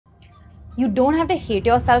You don't have to hate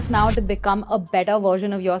yourself now to become a better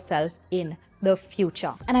version of yourself in the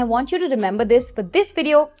future. And I want you to remember this for this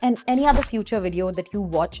video and any other future video that you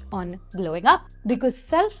watch on glowing up, because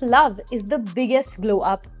self-love is the biggest glow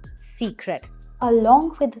up secret,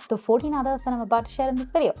 along with the 14 others that I'm about to share in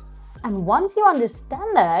this video. And once you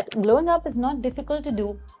understand that, glowing up is not difficult to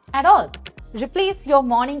do at all. Replace your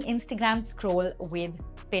morning Instagram scroll with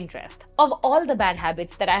Pinterest. Of all the bad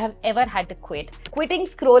habits that I have ever had to quit, quitting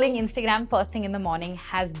scrolling Instagram first thing in the morning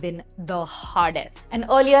has been the hardest. And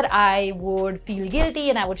earlier I would feel guilty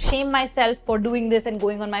and I would shame myself for doing this and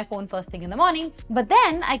going on my phone first thing in the morning. But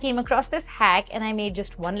then I came across this hack and I made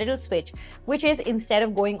just one little switch, which is instead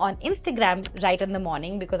of going on Instagram right in the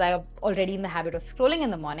morning, because I am already in the habit of scrolling in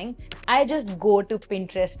the morning, I just go to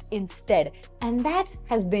Pinterest instead. And that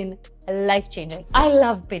has been life-changing. I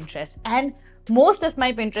love Pinterest, and most of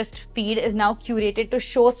my Pinterest feed is now curated to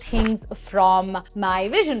show things from my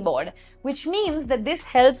vision board, which means that this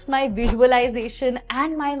helps my visualization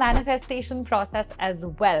and my manifestation process as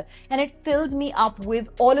well. And it fills me up with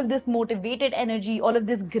all of this motivated energy, all of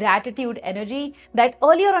this gratitude energy that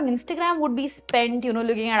earlier on Instagram would be spent,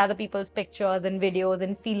 looking at other people's pictures and videos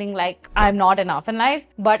and feeling like I'm not enough in life.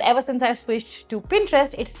 But ever since I switched to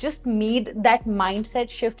Pinterest, it's just made that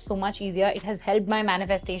mindset shift so much easier. It has helped my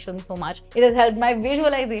manifestation so much. It has helped my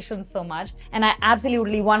visualization so much. And I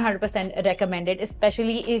absolutely 100% recommend it,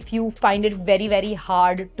 especially if you find it very, very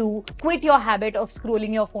hard to quit your habit of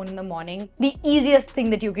scrolling your phone in the morning. The easiest thing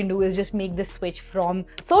that you can do is just make the switch from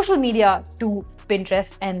social media to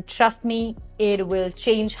Pinterest, and trust me, it will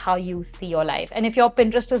change how you see your life. And if your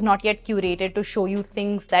Pinterest is not yet curated to show you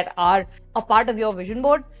things that are a part of your vision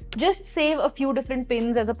board, just save a few different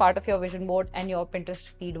pins as a part of your vision board and your Pinterest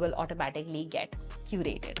feed will automatically get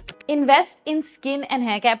curated. Invest in skin and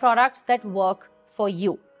hair care products that work for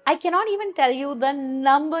you. I cannot even tell you the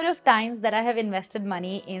number of times that I have invested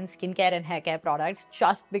money in skincare and hair care products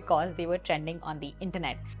just because they were trending on the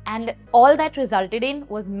internet. And all that resulted in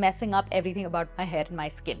was messing up everything about my hair and my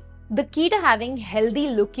skin. The key to having healthy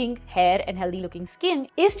looking hair and healthy looking skin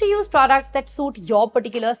is to use products that suit your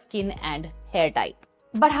particular skin and hair type.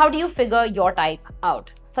 But how do you figure your type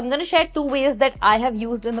out? So I'm going to share 2 ways that I have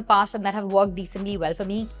used in the past and that have worked decently well for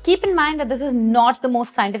me. Keep in mind that this is not the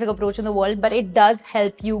most scientific approach in the world, but it does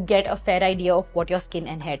help you get a fair idea of what your skin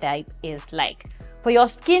and hair type is like. For your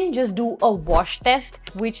skin, just do a wash test,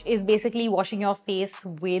 which is basically washing your face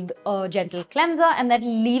with a gentle cleanser and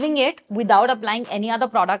then leaving it without applying any other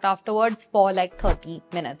product afterwards for like 30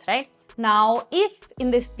 minutes, right? Now, if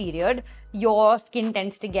in this period your skin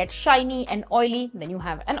tends to get shiny and oily, then you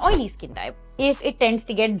have an oily skin type. If it tends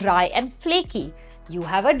to get dry and flaky, you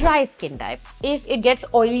have a dry skin type. If it gets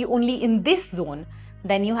oily only in this zone,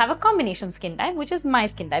 then you have a combination skin type, which is my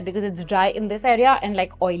skin type because it's dry in this area and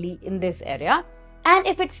like oily in this area. And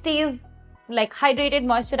if it stays like hydrated,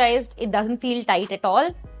 moisturized, it doesn't feel tight at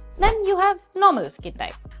all, then you have normal skin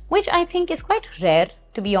type, which I think is quite rare,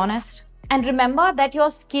 to be honest. And remember that your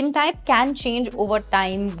skin type can change over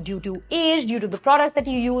time due to age, due to the products that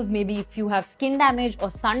you use, maybe if you have skin damage or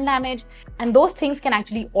sun damage, and those things can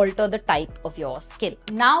actually alter the type of your skin.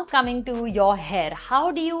 Now coming to your hair,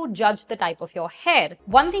 how do you judge the type of your hair?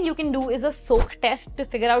 One thing you can do is a soak test to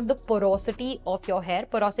figure out the porosity of your hair.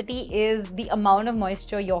 Porosity is the amount of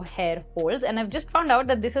moisture your hair holds, and I've just found out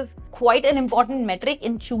that this is quite an important metric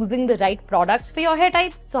in choosing the right products for your hair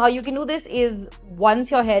type. So how you can do this is, once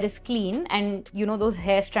your hair is clean, and those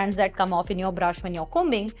hair strands that come off in your brush when you're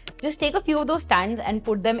combing, just take a few of those strands and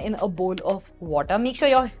put them in a bowl of water. Make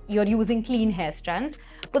sure you're using clean hair strands.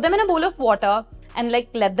 Put them in a bowl of water and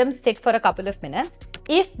let them sit for a couple of minutes.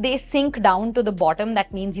 If they sink down to the bottom,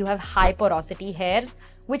 that means you have high porosity hair,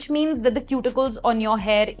 which means that the cuticles on your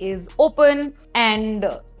hair is open and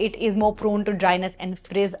it is more prone to dryness and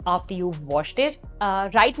frizz after you've washed it.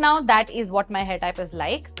 Right now, that is what my hair type is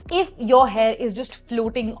like. If your hair is just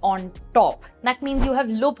floating on top, that means you have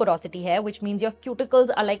low porosity hair, which means your cuticles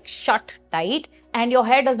are like shut tight and your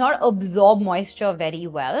hair does not absorb moisture very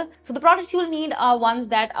well. So the products you'll need are ones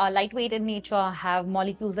that are lightweight in nature, have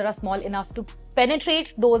molecules that are small enough to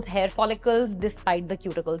penetrate those hair follicles despite the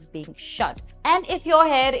cuticles being shut. And if your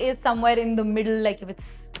hair is somewhere in the middle, like if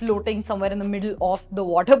it's floating somewhere in the middle of the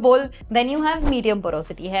water bowl, then you have medium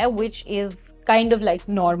porosity hair, which is kind of like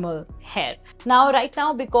normal hair. Now, right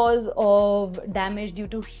now, because of damage due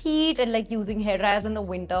to heat and like using hair dryers in the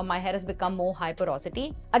winter, my hair has become more high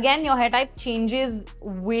porosity. Again, your hair type changes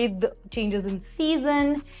with changes in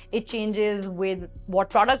season. It changes with what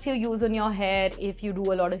products you use on your hair. If you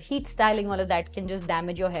do a lot of heat styling, all of that can just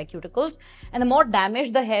damage your hair cuticles. And the more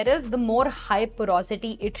damaged the hair is, the more high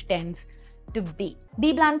porosity it tends to be.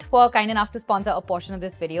 Bblunt were kind enough to sponsor a portion of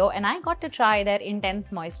this video, and I got to try their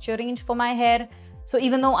intense moisture range for my hair. So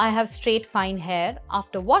even though I have straight fine hair,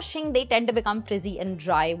 after washing they tend to become frizzy and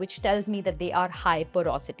dry, which tells me that they are high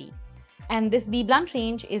porosity. And this Bblunt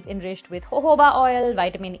range is enriched with jojoba oil,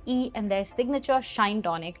 vitamin E, and their signature shine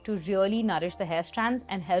tonic to really nourish the hair strands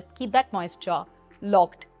and help keep that moisture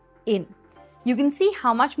locked in. You can see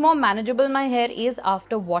how much more manageable my hair is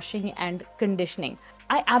after washing and conditioning.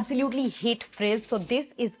 I absolutely hate frizz, so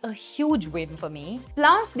this is a huge win for me.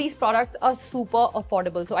 Plus, these products are super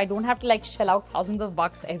affordable, so I don't have to like shell out thousands of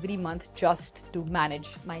bucks every month just to manage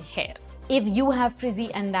my hair. If you have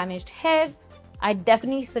frizzy and damaged hair, I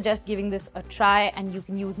definitely suggest giving this a try, and you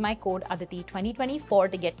can use my code Adete 2024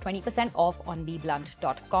 to get 20% off on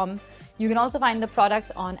bblunt.com. You can also find the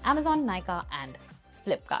products on Amazon, Nykaa, and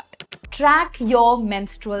Flipkart. Track your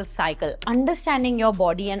menstrual cycle. Understanding your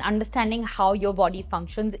body and understanding how your body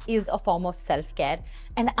functions is a form of self-care.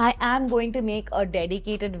 And I am going to make a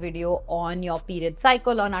dedicated video on your period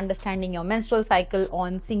cycle, on understanding your menstrual cycle,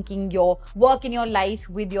 on syncing your work in your life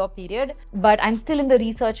with your period. But I'm still in the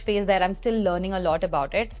research phase there. I'm still learning a lot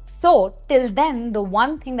about it. So till then, the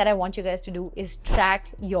one thing that I want you guys to do is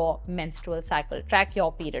track your menstrual cycle, track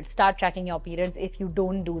your period, start tracking your periods if you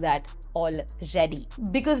don't do that already.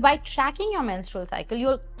 Because by tracking your menstrual cycle,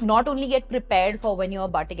 you'll not only get prepared for when you're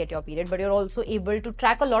about to get your period, but you're also able to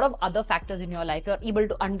track a lot of other factors in your life. You're able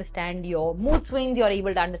to understand your mood swings, you're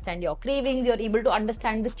able to understand your cravings, you're able to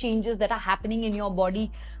understand the changes that are happening in your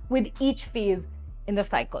body with each phase in the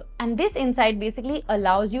cycle. And this insight basically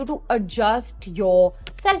allows you to adjust your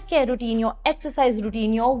self-care routine, your exercise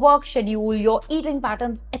routine, your work schedule, your eating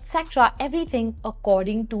patterns, etc. Everything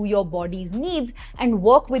according to your body's needs, and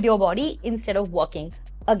work with your body instead of working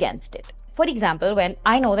against it. For example, when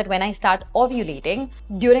I know that when I start ovulating,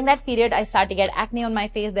 during that period, I start to get acne on my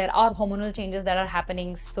face. There are hormonal changes that are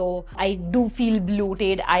happening. So I do feel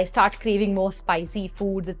bloated. I start craving more spicy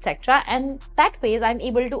foods, etc. And that way, I'm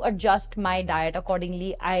able to adjust my diet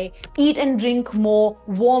accordingly. I eat and drink more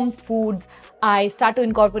warm foods. I start to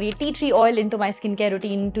incorporate tea tree oil into my skincare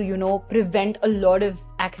routine to, prevent a lot of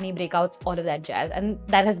acne breakouts, all of that jazz. And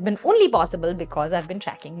that has been only possible because I've been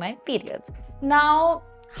tracking my periods. Now,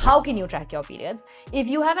 how can you track your periods? If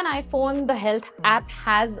you have an iPhone, the health app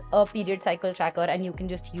has a period cycle tracker, and you can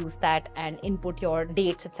just use that and input your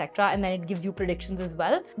dates, etc. And then it gives you predictions as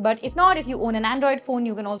well. But if not, if you own an Android phone,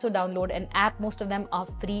 you can also download an app. Most of them are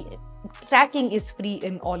free. Tracking is free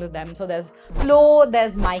in all of them. So there's Flow,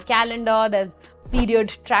 there's My Calendar, there's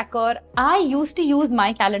Period Tracker. I used to use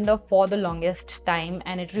My Calendar for the longest time,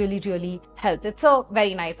 and it really, really helped. It's a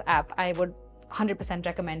very nice app. I would 100%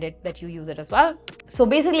 recommend it that you use it as well. So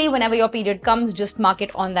basically, whenever your period comes, just mark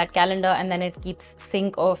it on that calendar, and then it keeps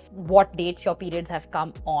sync of what dates your periods have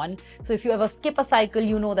come on. So if you ever skip a cycle,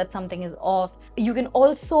 you know that something is off. You can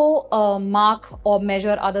also mark or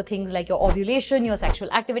measure other things like your ovulation, your sexual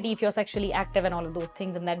activity, if you're sexually active, and all of those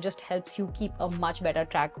things. And that just helps you keep a much better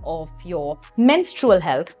track of your menstrual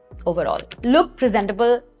health overall. Look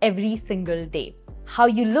presentable every single day. How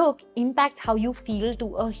you look impacts how you feel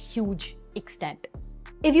to a huge extent.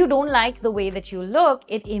 If you don't like the way that you look,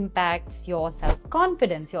 it impacts your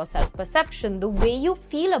self-confidence, your self-perception, the way you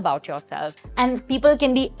feel about yourself. And people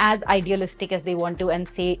can be as idealistic as they want to and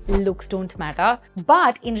say looks don't matter.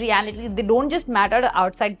 But in reality, they don't just matter to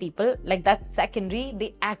outside people, like that's secondary.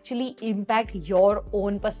 They actually impact your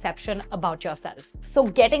own perception about yourself. So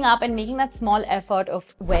getting up and making that small effort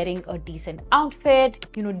of wearing a decent outfit,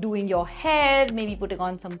 doing your hair, maybe putting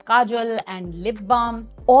on some kajal and lip balm,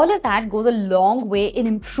 all of that goes a long way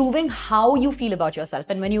in improving how you feel about yourself.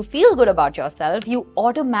 And when you feel good about yourself, you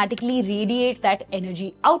automatically radiate that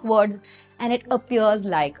energy outwards, and it appears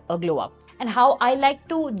like a glow up. And how I like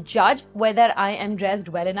to judge whether I am dressed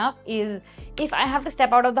well enough is, if I have to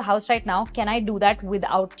step out of the house right now, can I do that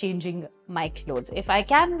without changing my clothes? If I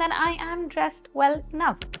can, then I am dressed well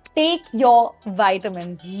enough. Take your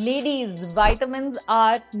vitamins. Ladies, vitamins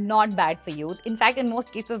are not bad for you. In fact, in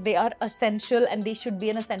most cases, they are essential, and they should be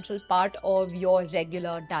an essential part of your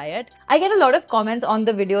regular diet. I get a lot of comments on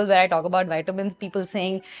the videos where I talk about vitamins, people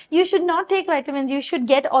saying, you should not take vitamins, you should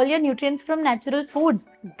get all your nutrients from natural foods.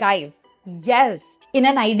 Guys, yes, in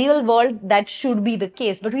an ideal world, that should be the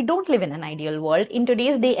case, but we don't live in an ideal world. In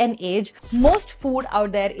today's day and age, most food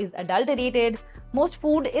out there is adulterated. Most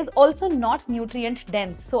food is also not nutrient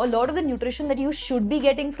dense. So a lot of the nutrition that you should be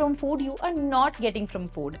getting from food, you are not getting from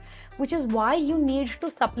food, which is why you need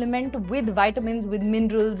to supplement with vitamins, with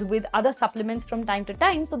minerals, with other supplements from time to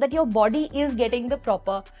time so that your body is getting the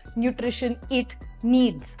proper nutrition it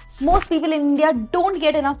needs. Most people in India don't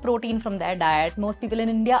get enough protein from their diet. Most people in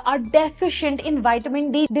India are deficient in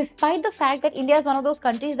vitamin D, despite the fact that India is one of those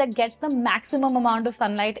countries that gets the maximum amount of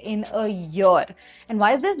sunlight in a year. And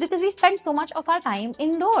why is this? Because we spend so much of our time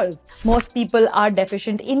indoors. Most people are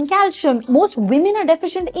deficient in calcium. Most women are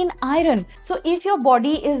deficient in iron. So if your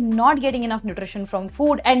body is not getting enough nutrition from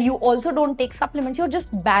food and you also don't take supplements, you're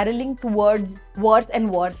just barreling towards worse and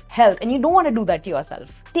worse health. And you don't want to do that to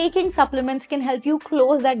yourself. Taking supplements can help you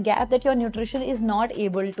close that gap that your nutrition is not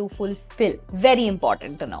able to fulfill. Very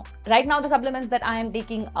important to know. Right now, the supplements that I am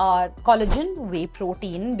taking are collagen, whey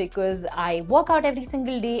protein, because I work out every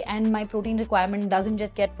single day and my protein requirement doesn't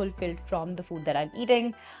just get fulfilled from the food that I'm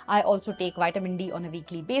eating. I also take vitamin D on a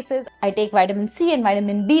weekly basis. I take vitamin C and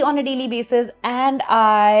vitamin B on a daily basis. And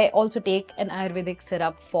I also take an Ayurvedic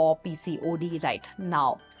syrup for PCOD right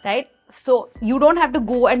now, right? So you don't have to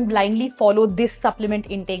go and blindly follow this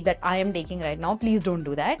supplement intake that I am taking right now. Please don't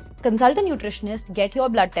do that. Consult a nutritionist, get your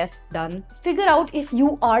blood test done, figure out if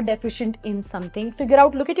you are deficient in something,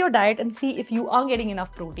 look at your diet and see if you are getting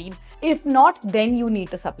enough protein. If not, then you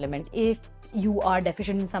need to supplement. If you are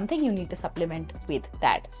deficient in something, you need to supplement with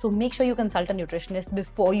that. So make sure you consult a nutritionist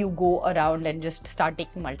before you go around and just start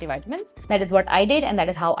taking multivitamins. That is what I did, and that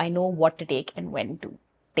is how I know what to take and when to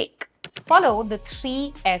take. Follow the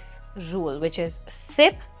 3S rule, which is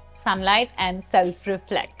sip, sunlight, and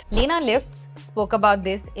self-reflect. Lena Lifts spoke about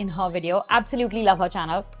this in her video. Absolutely love her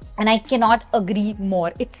channel, and I cannot agree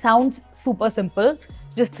more. It sounds super simple,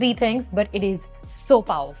 just 3 things, but it is so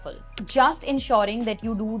powerful. Just ensuring that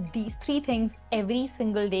you do these 3 things every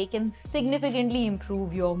single day can significantly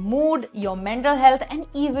improve your mood, your mental health, and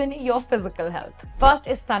even your physical health. First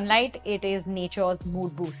is sunlight. It is nature's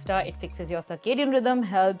mood booster. It fixes your circadian rhythm,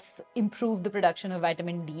 helps improve the production of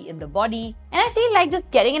vitamin D in the body. And I feel like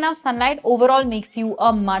just getting enough sunlight overall makes you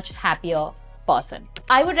a much happier person.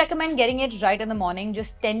 I would recommend getting it right in the morning.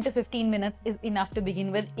 Just 10 to 15 minutes is enough to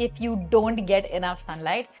begin with if you don't get enough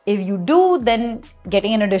sunlight. If you do, then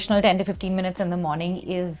getting an additional 10 to 15 minutes in the morning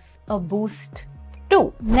is a boost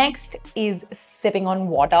too. Next is sipping on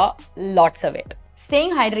water, lots of it.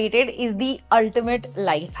 Staying hydrated is the ultimate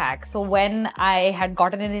life hack. So when I had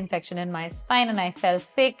gotten an infection in my spine and I felt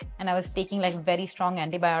sick and I was taking like very strong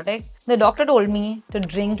antibiotics, the doctor told me to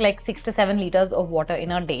drink like 6 to 7 liters of water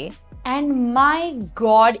in a day. And my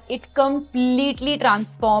God, it completely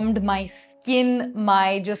transformed my skin,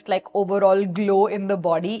 my just like overall glow in the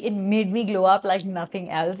body. It made me glow up like nothing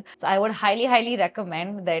else. So I would highly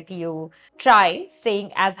recommend that you try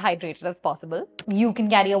staying as hydrated as possible. You can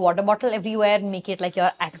carry a water bottle everywhere and make it like your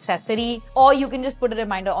accessory, or you can just put a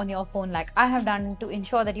reminder on your phone like I have done to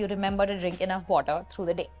ensure that you remember to drink enough water through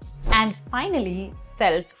the day. And finally,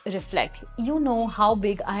 self-reflect. You know how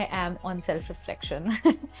big I am on self-reflection.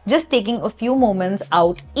 Just taking a few moments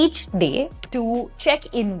out each day to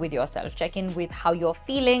check in with yourself, check in with how you're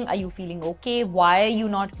feeling. Are you feeling okay? Why are you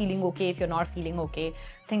not feeling okay if you're not feeling okay?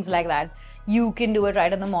 Things like that. You can do it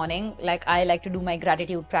right in the morning. Like I like to do my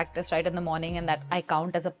gratitude practice right in the morning, and that I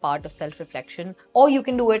count as a part of self-reflection. Or you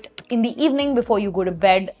can do it in the evening before you go to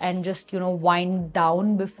bed and just, wind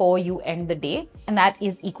down before you end the day. And that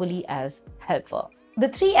is equally as helpful. The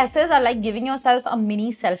 3 S's are like giving yourself a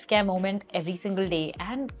mini self-care moment every single day.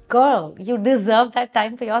 And girl, you deserve that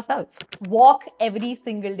time for yourself. Walk every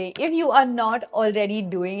single day. If you are not already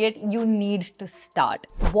doing it, you need to start.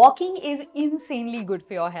 Walking is insanely good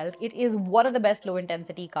for your health. It is one of the best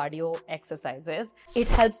low-intensity cardio exercises. It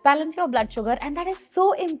helps balance your blood sugar, and that is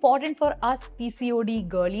so important for us PCOD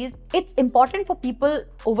girlies. It's important for people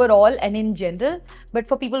overall and in general, but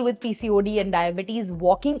for people with PCOD and diabetes,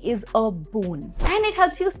 walking is a boon. And it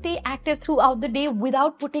helps you stay active throughout the day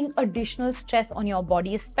without putting additional stress on your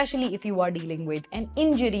body, especially if you are dealing with an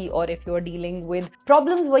injury or if you're dealing with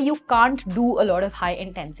problems where you can't do a lot of high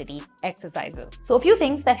intensity exercises. So a few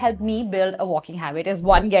things that helped me build a walking habit is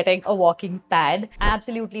 1, getting a walking pad. I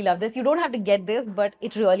absolutely love this. You don't have to get this, but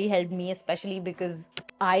it really helped me, especially because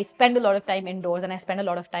I spend a lot of time indoors and I spend a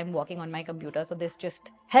lot of time working on my computer. So this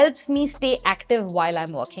just helps me stay active while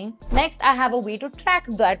I'm working. Next, I have a way to track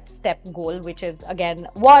that step goal, which is again,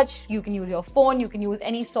 watch. You can use your phone. You can use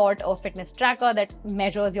any sort of fitness tracker that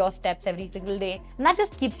measures your steps every single day. And that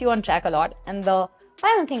just keeps you on track a lot. And the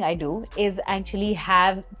final thing I do is actually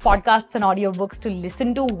have podcasts and audiobooks to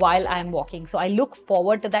listen to while I'm walking. So I look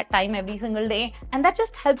forward to that time every single day. And that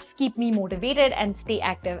just helps keep me motivated and stay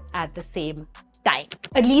active at the same time.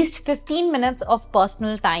 At least 15 minutes of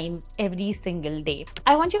personal time every single day.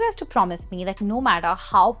 I want you guys to promise me that no matter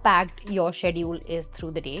how packed your schedule is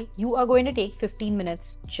through the day, you are going to take 15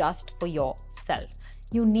 minutes just for yourself.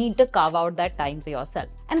 You need to carve out that time for yourself.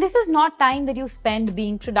 And this is not time that you spend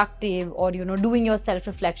being productive or, doing your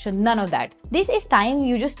self-reflection, none of that. This is time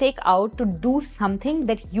you just take out to do something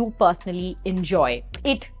that you personally enjoy.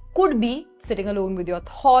 It could be sitting alone with your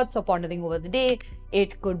thoughts or pondering over the day.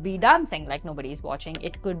 It could be dancing like nobody's watching.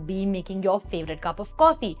 It could be making your favorite cup of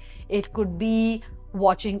coffee. It could be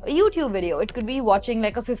watching a YouTube video. It could be watching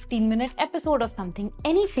like a 15-minute episode of something.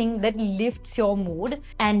 Anything that lifts your mood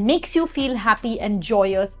and makes you feel happy and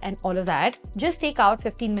joyous and all of that. Just take out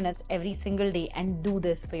 15 minutes every single day and do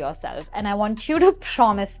this for yourself. And I want you to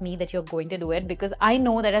promise me that you're going to do it, because I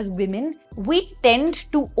know that as women, we tend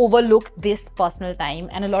to overlook this personal time,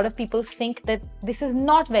 and a lot of people think that this is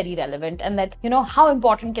not very relevant and that, how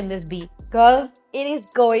important can this be? Girl, it is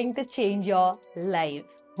going to change your life.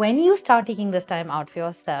 When you start taking this time out for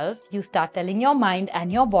yourself, you start telling your mind and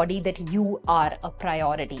your body that you are a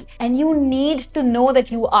priority. And you need to know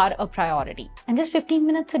that you are a priority. And just 15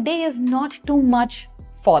 minutes a day is not too much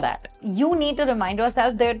for that. You need to remind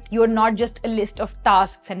yourself that you're not just a list of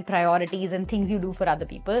tasks and priorities and things you do for other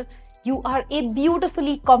people. You are a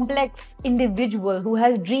beautifully complex individual who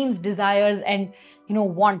has dreams, desires, and,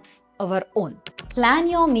 wants of her own. Plan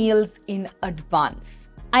your meals in advance.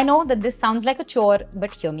 I know that this sounds like a chore,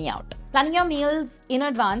 but hear me out. Planning your meals in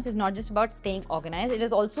advance is not just about staying organized. It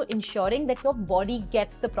is also ensuring that your body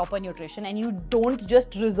gets the proper nutrition and you don't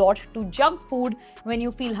just resort to junk food when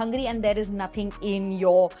you feel hungry and there is nothing in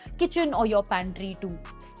your kitchen or your pantry to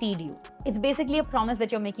feed you. It's basically a promise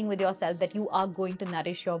that you're making with yourself that you are going to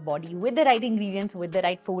nourish your body with the right ingredients, with the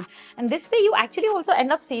right food. And this way you actually also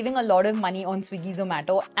end up saving a lot of money on Swiggy,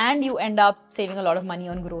 Zomato, and you end up saving a lot of money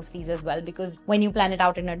on groceries as well, because when you plan it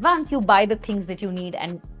out in advance, you buy the things that you need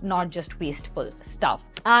and not just wasteful stuff.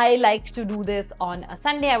 I like to do this on a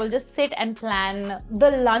Sunday. I will just sit and plan the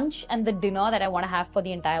lunch and the dinner that I want to have for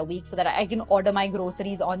the entire week so that I can order my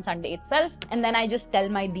groceries on Sunday itself. And then I just tell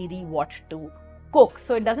my Didi what to cook.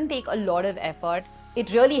 So it doesn't take a lot of effort.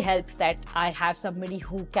 It really helps that I have somebody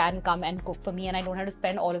who can come and cook for me and I don't have to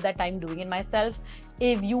spend all of that time doing it myself.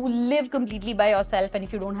 If you live completely by yourself and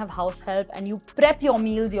if you don't have house help and you prep your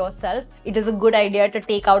meals yourself, it is a good idea to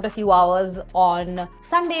take out a few hours on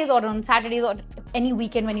Sundays or on Saturdays or any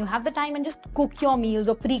weekend when you have the time and just cook your meals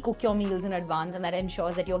or pre-cook your meals in advance, and that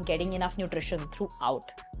ensures that you're getting enough nutrition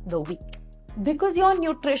throughout the week. Because your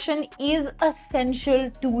nutrition is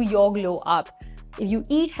essential to your glow up. If you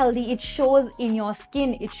eat healthy, it shows in your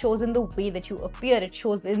skin, it shows in the way that you appear, it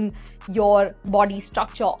shows in your body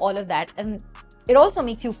structure, all of that. And it also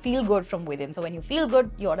makes you feel good from within. So when you feel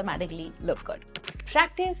good, you automatically look good.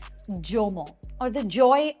 Practice JOMO, or the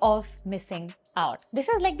joy of missing out. This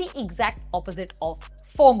is like the exact opposite of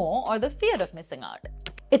FOMO, or the fear of missing out.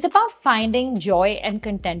 It's about finding joy and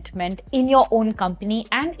contentment in your own company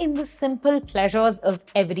and in the simple pleasures of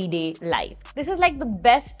everyday life. This is like the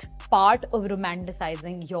best part of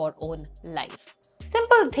romanticizing your own life.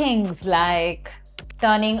 Simple things like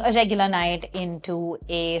turning a regular night into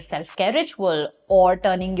a self-care ritual, or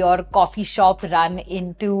turning your coffee shop run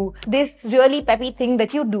into this really peppy thing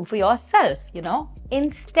that you do for yourself,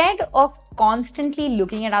 Instead of constantly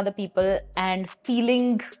looking at other people and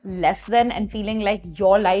feeling less than and feeling like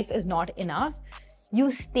your life is not enough, you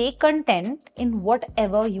stay content in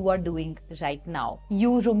whatever you are doing right now.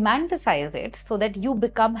 You romanticize it so that you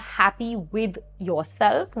become happy with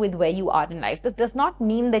yourself, with where you are in life. This does not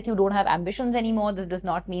mean that you don't have ambitions anymore. This does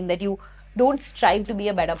not mean that you don't strive to be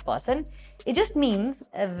a better person. It just means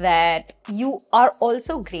that you are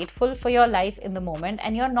also grateful for your life in the moment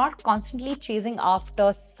and you're not constantly chasing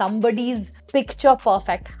after somebody's picture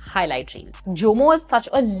perfect highlight reel. JOMO is such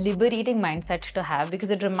a liberating mindset to have because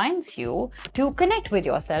it reminds you to connect with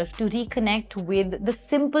yourself, to reconnect with the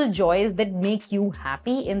simple joys that make you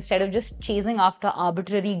happy instead of just chasing after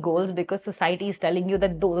arbitrary goals because society is telling you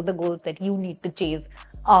that those are the goals that you need to chase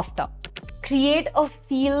after. Create a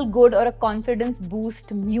feel-good or a confidence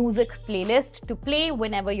boost music playlist to play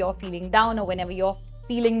whenever you're feeling down or whenever you're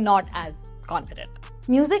feeling not as confident.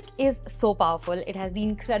 Music is so powerful. It has the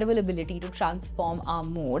incredible ability to transform our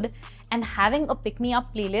mood, and having a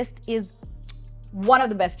pick-me-up playlist is one of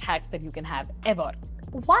the best hacks that you can have ever.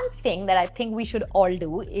 One thing that I think we should all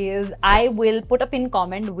do is I will put a pinned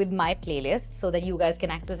comment with my playlist so that you guys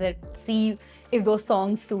can access it, see if those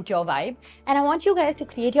songs suit your vibe. And I want you guys to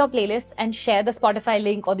create your playlist and share the Spotify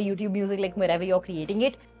link or the YouTube music link wherever you're creating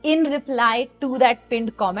it in reply to that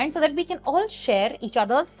pinned comment so that we can all share each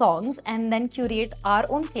other's songs and then curate our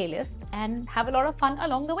own playlist and have a lot of fun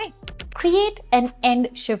along the way. Create an end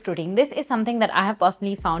shift routine. This is something that I have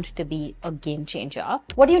personally found to be a game changer.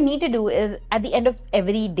 What you need to do is at the end of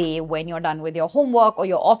every day when you're done with your homework or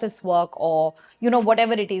your office work or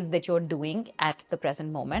whatever it is that you're doing at the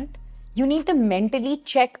present moment, you need to mentally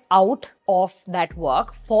check out of that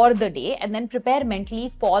work for the day and then prepare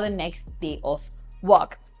mentally for the next day of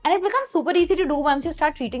work. And it becomes super easy to do once you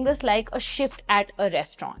start treating this like a shift at a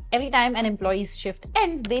restaurant. Every time an employee's shift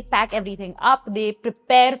ends, they pack everything up, they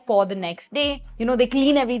prepare for the next day, they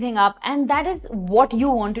clean everything up, and that is what you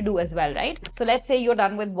want to do as well, right? So let's say you're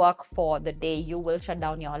done with work for the day, you will shut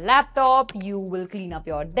down your laptop, you will clean up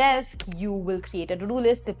your desk, you will create a to-do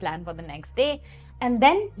list to plan for the next day. And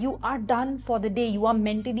then you are done for the day. You are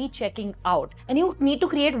mentally checking out. And you need to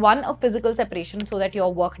create a physical separation so that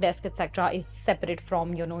your work desk, etc. is separate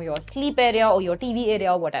from, your sleep area or your TV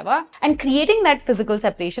area or whatever. And creating that physical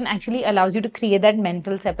separation actually allows you to create that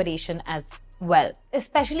mental separation as well.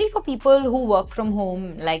 Especially for people who work from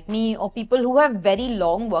home like me or people who have very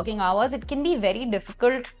long working hours, it can be very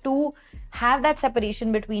difficult to have that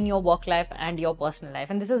separation between your work life and your personal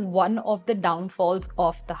life. And this is one of the downfalls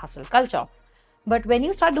of the hustle culture. But when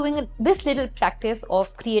you start doing this little practice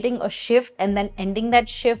of creating a shift and then ending that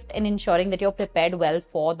shift and ensuring that you're prepared well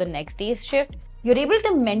for the next day's shift, you're able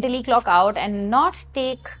to mentally clock out and not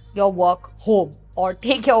take your work home or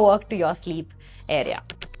take your work to your sleep area.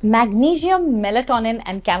 Magnesium, melatonin,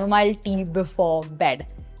 and chamomile tea before bed.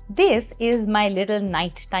 This is my little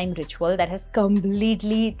nighttime ritual that has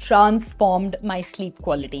completely transformed my sleep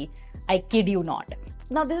quality. I kid you not.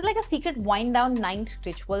 Now, this is like a secret wind down night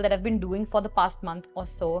ritual that I've been doing for the past month or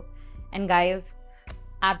so. And guys,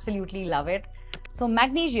 absolutely love it. So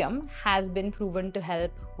magnesium has been proven to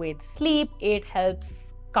help with sleep. It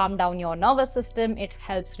helps calm down your nervous system. It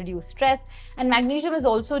helps reduce stress. And magnesium is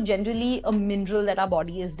also generally a mineral that our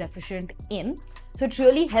body is deficient in. So it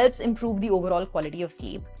really helps improve the overall quality of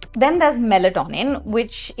sleep. Then there's melatonin,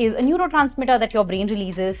 which is a neurotransmitter that your brain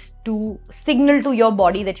releases to signal to your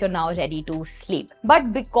body that you're now ready to sleep.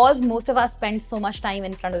 But because most of us spend so much time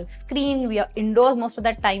in front of the screen, we are indoors most of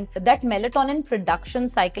that time, that melatonin production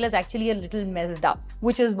cycle is actually a little messed up,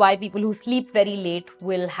 which is why people who sleep very late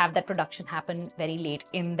will have that production happen very late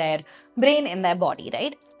in their brain, in their body,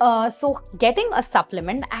 right? So getting a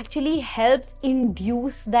supplement actually helps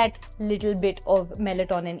induce that little bit of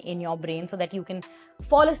melatonin in your brain so that you can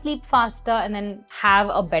fall asleep faster and then have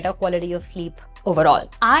a better quality of sleep overall.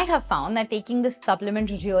 I have found that taking this supplement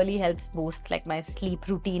really helps boost like my sleep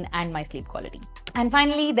routine and my sleep quality. And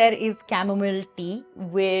finally, there is chamomile tea,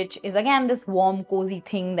 which is again this warm, cozy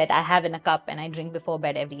thing that I have in a cup and I drink before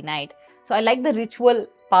bed every night. So I like the ritual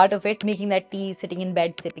part of it, making that tea, sitting in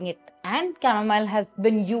bed, sipping it. And chamomile has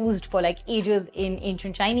been used for like ages in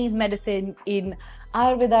ancient Chinese medicine, in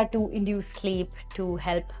Ayurveda to induce sleep, to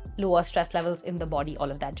help lower stress levels in the body, all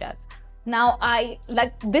of that jazz. Now, I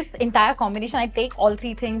like this entire combination. I take all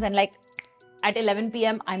three things and like at 11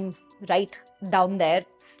 p.m. I'm right down there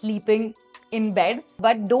sleeping in bed.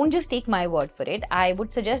 But don't just take my word for it. I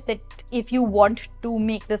would suggest that if you want to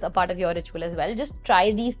make this a part of your ritual as well, just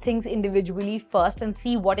try these things individually first and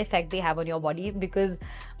see what effect they have on your body. Because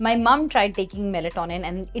my mom tried taking melatonin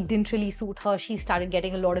and it didn't really suit her. She started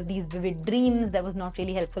getting a lot of these vivid dreams that was not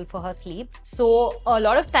really helpful for her sleep. So a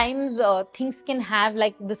lot of times things can have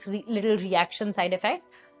like this little reaction side effect.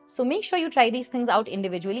 So make sure you try these things out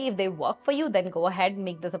individually. If they work for you, then go ahead,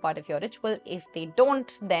 make this a part of your ritual. If they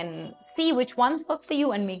don't, then see which ones work for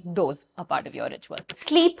you and make those a part of your ritual.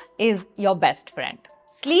 Sleep is your best friend.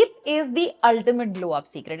 Sleep is the ultimate glow-up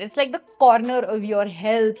secret. It's like the corner of your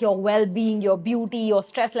health, your well-being, your beauty, your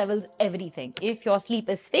stress levels, everything. If your sleep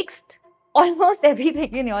is fixed, almost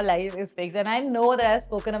everything in your life is fixed. And I know that I've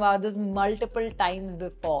spoken about this multiple times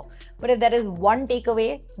before. But if there is one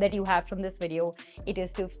takeaway that you have from this video, it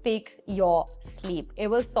is to fix your sleep. It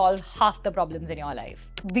will solve half the problems in your life.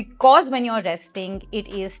 Because when you're resting, it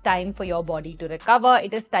is time for your body to recover.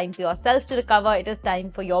 It is time for your cells to recover. It is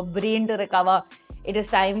time for your brain to recover. It is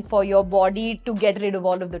time for your body to get rid of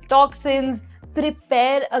all of the toxins,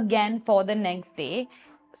 prepare again for the next day.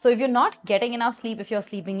 So if you're not getting enough sleep, if you're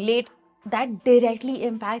sleeping late, that directly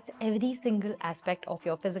impacts every single aspect of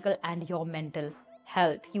your physical and your mental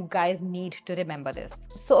health. You guys need to remember this.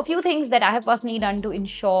 So a few things that I have personally done to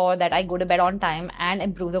ensure that I go to bed on time and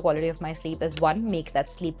improve the quality of my sleep is: one, make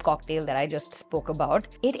that sleep cocktail that I just spoke about.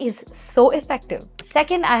 It is so effective.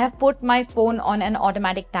 Second, I have put my phone on an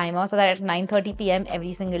automatic timer so that at 9:30 p.m.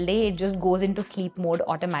 every single day, it just goes into sleep mode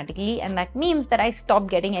automatically. And that means that I stop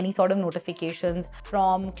getting any sort of notifications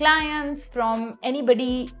from clients, from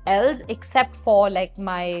anybody else except for like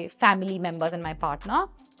my family members and my partner.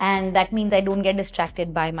 And that means I don't get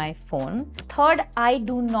distracted by my phone. Third, I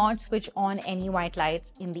do not switch on any white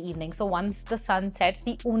lights in the evening. So once the sun sets,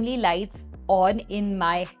 the only lights on in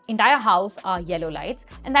my entire house are yellow lights.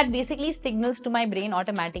 And that basically signals to my brain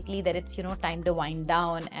automatically that it's, time to wind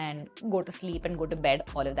down and go to sleep and go to bed,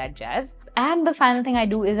 all of that jazz. And the final thing I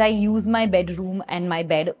do is I use my bedroom and my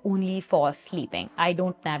bed only for sleeping. I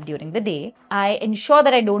don't nap during the day. I ensure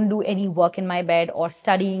that I don't do any work in my bed or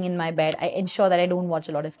studying in my bed. I ensure that I don't watch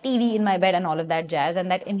a lot of TV in my bed and all of that jazz, and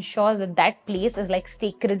that ensures that that place is like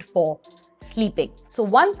sacred for sleeping. So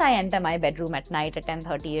once I enter my bedroom at night at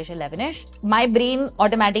 10:30ish, 11ish, my brain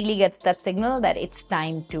automatically gets that signal that it's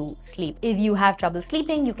time to sleep. If you have trouble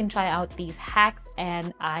sleeping, you can try out these hacks,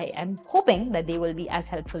 and I am hoping that they will be as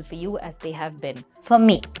helpful for you as they have been for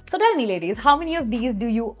me. So tell me, ladies, how many of these do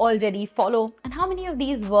you already follow, and how many of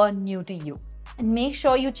these were new to you? And make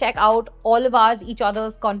sure you check out all of each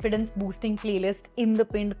other's confidence boosting playlist in the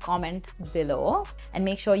pinned comment below. And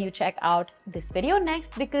make sure you check out this video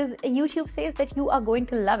next, because YouTube says that you are going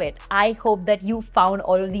to love it. I hope that you found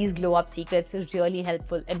all of these glow up secrets really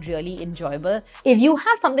helpful and really enjoyable. If you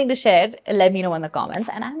have something to share, let me know in the comments,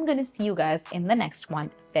 and I'm going to see you guys in the next one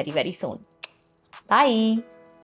very, very soon. Bye.